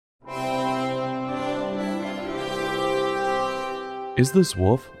Is this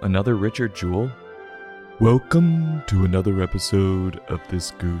wolf another Richard Jewell? Welcome to another episode of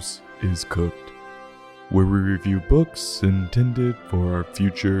This Goose is Cooked, where we review books intended for our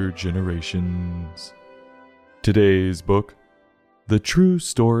future generations. Today's book, The True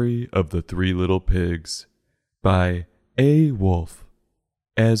Story of the Three Little Pigs, by A. Wolfe,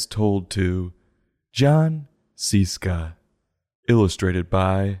 as told to John Ciesca, illustrated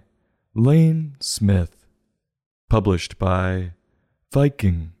by Lane Smith, published by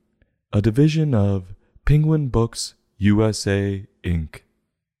Viking, a division of Penguin Books USA, Inc.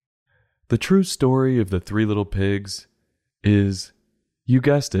 The true story of the Three Little Pigs is, you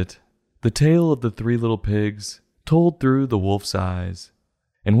guessed it, the tale of the three little pigs told through the wolf's eyes,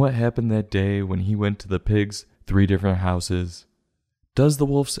 and what happened that day when he went to the pigs' three different houses. Does the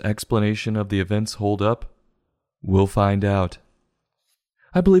wolf's explanation of the events hold up? We'll find out.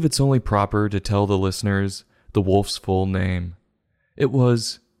 I believe it's only proper to tell the listeners the wolf's full name. It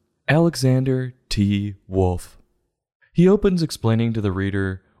was Alexander T. Wolfe. He opens explaining to the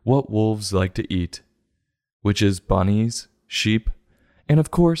reader what wolves like to eat, which is bunnies, sheep, and of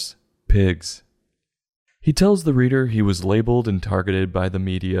course, pigs. He tells the reader he was labeled and targeted by the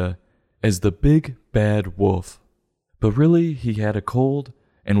media as the big bad wolf, but really he had a cold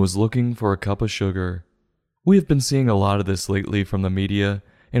and was looking for a cup of sugar. We have been seeing a lot of this lately from the media,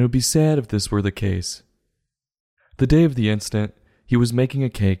 and it would be sad if this were the case. The day of the incident, he was making a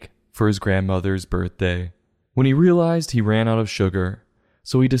cake for his grandmother's birthday when he realized he ran out of sugar,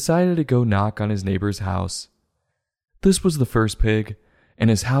 so he decided to go knock on his neighbor's house. This was the first pig, and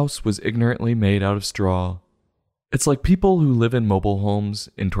his house was ignorantly made out of straw. It's like people who live in mobile homes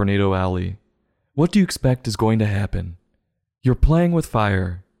in Tornado Alley. What do you expect is going to happen? You're playing with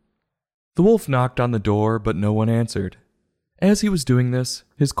fire. The wolf knocked on the door, but no one answered. As he was doing this,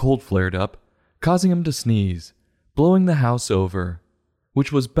 his cold flared up, causing him to sneeze, blowing the house over,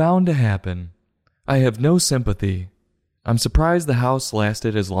 which was bound to happen. I have no sympathy. I'm surprised the house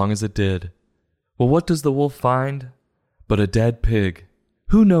lasted as long as it did. Well, what does the wolf find? But a dead pig.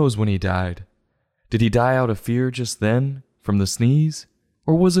 Who knows when he died? Did he die out of fear just then, from the sneeze?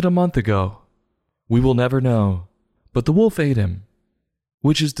 Or was it a month ago? We will never know. But the wolf ate him,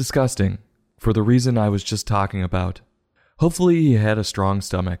 which is disgusting, for the reason I was just talking about. Hopefully he had a strong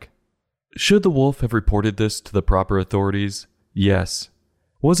stomach. Should the wolf have reported this to the proper authorities? Yes.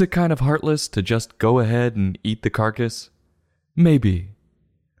 Was it kind of heartless to just go ahead and eat the carcass? Maybe.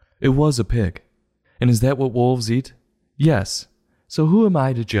 It was a pig. And is that what wolves eat? Yes. So who am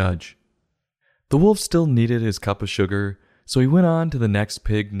I to judge? The wolf still needed his cup of sugar, so he went on to the next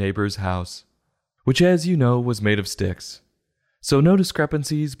pig neighbor's house, which, as you know, was made of sticks. So no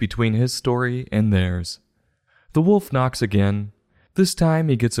discrepancies between his story and theirs. The wolf knocks again. This time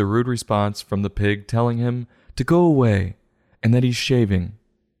he gets a rude response from the pig telling him to go away and that he's shaving.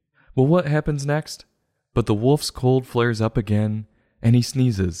 Well, what happens next? But the wolf's cold flares up again, and he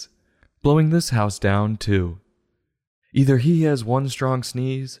sneezes, blowing this house down too. Either he has one strong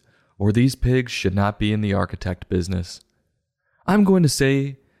sneeze, or these pigs should not be in the architect business. I'm going to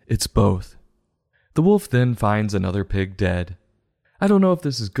say it's both. The wolf then finds another pig dead. I don't know if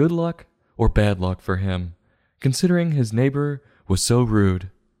this is good luck or bad luck for him, considering his neighbor was so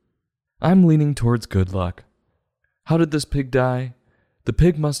rude. I'm leaning towards good luck. How did this pig die? The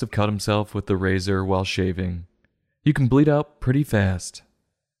pig must have cut himself with the razor while shaving. You can bleed out pretty fast.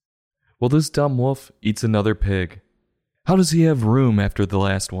 Well, this dumb wolf eats another pig. How does he have room after the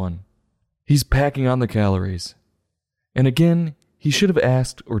last one? He's packing on the calories. And again, he should have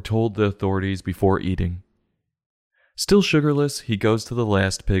asked or told the authorities before eating. Still sugarless, he goes to the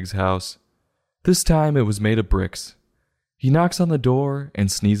last pig's house. This time it was made of bricks. He knocks on the door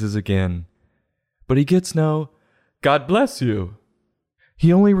and sneezes again. But he gets no, "God bless you."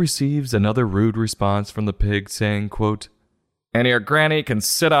 He only receives another rude response from the pig saying, quote, "And your granny can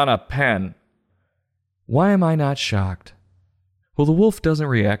sit on a pen." Why am I not shocked? Well, the wolf doesn't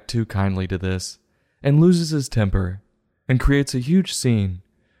react too kindly to this, and loses his temper, and creates a huge scene.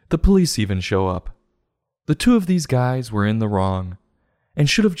 The police even show up. The two of these guys were in the wrong, and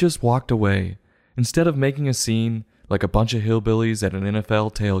should have just walked away, instead of making a scene like a bunch of hillbillies at an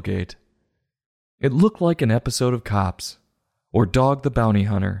NFL tailgate. It looked like an episode of Cops, or Dog the Bounty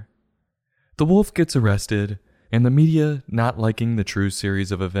Hunter. The wolf gets arrested, and the media, not liking the true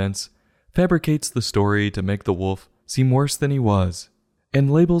series of events, fabricates the story to make the wolf seem worse than he was,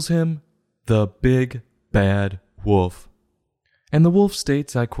 and labels him the Big Bad Wolf. And the wolf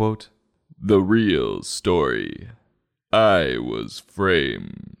states, I quote, "The real story. I was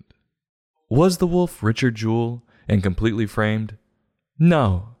framed." Was the wolf Richard Jewell and completely framed?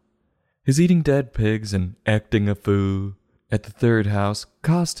 No. His eating dead pigs and acting a fool at the third house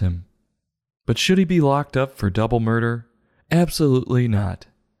cost him. But should he be locked up for double murder? Absolutely not.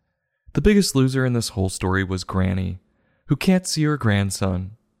 The biggest loser in this whole story was Granny, who can't see her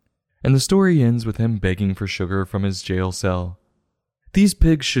grandson. And the story ends with him begging for sugar from his jail cell. These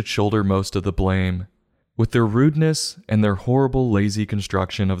pigs should shoulder most of the blame, with their rudeness and their horrible lazy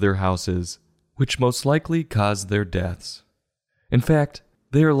construction of their houses, which most likely caused their deaths. In fact,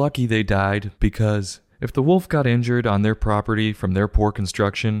 they are lucky they died because if the wolf got injured on their property from their poor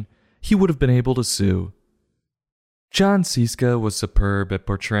construction, he would have been able to sue. John Siska was superb at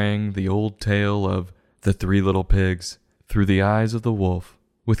portraying the old tale of the Three Little Pigs through the eyes of the wolf.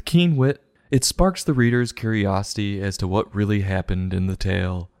 With keen wit, it sparks the reader's curiosity as to what really happened in the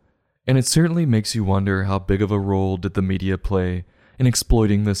tale, and it certainly makes you wonder how big of a role did the media play in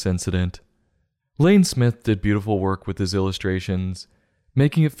exploiting this incident. Lane Smith did beautiful work with his illustrations,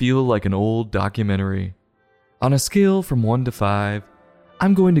 making it feel like an old documentary. On a scale from 1 to 5,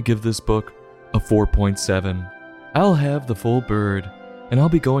 I'm going to give this book a 4.7. I'll have the full bird, and I'll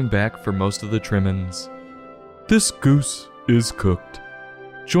be going back for most of the trimmings. This goose is cooked.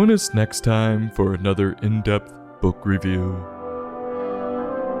 Join us next time for another in-depth book review.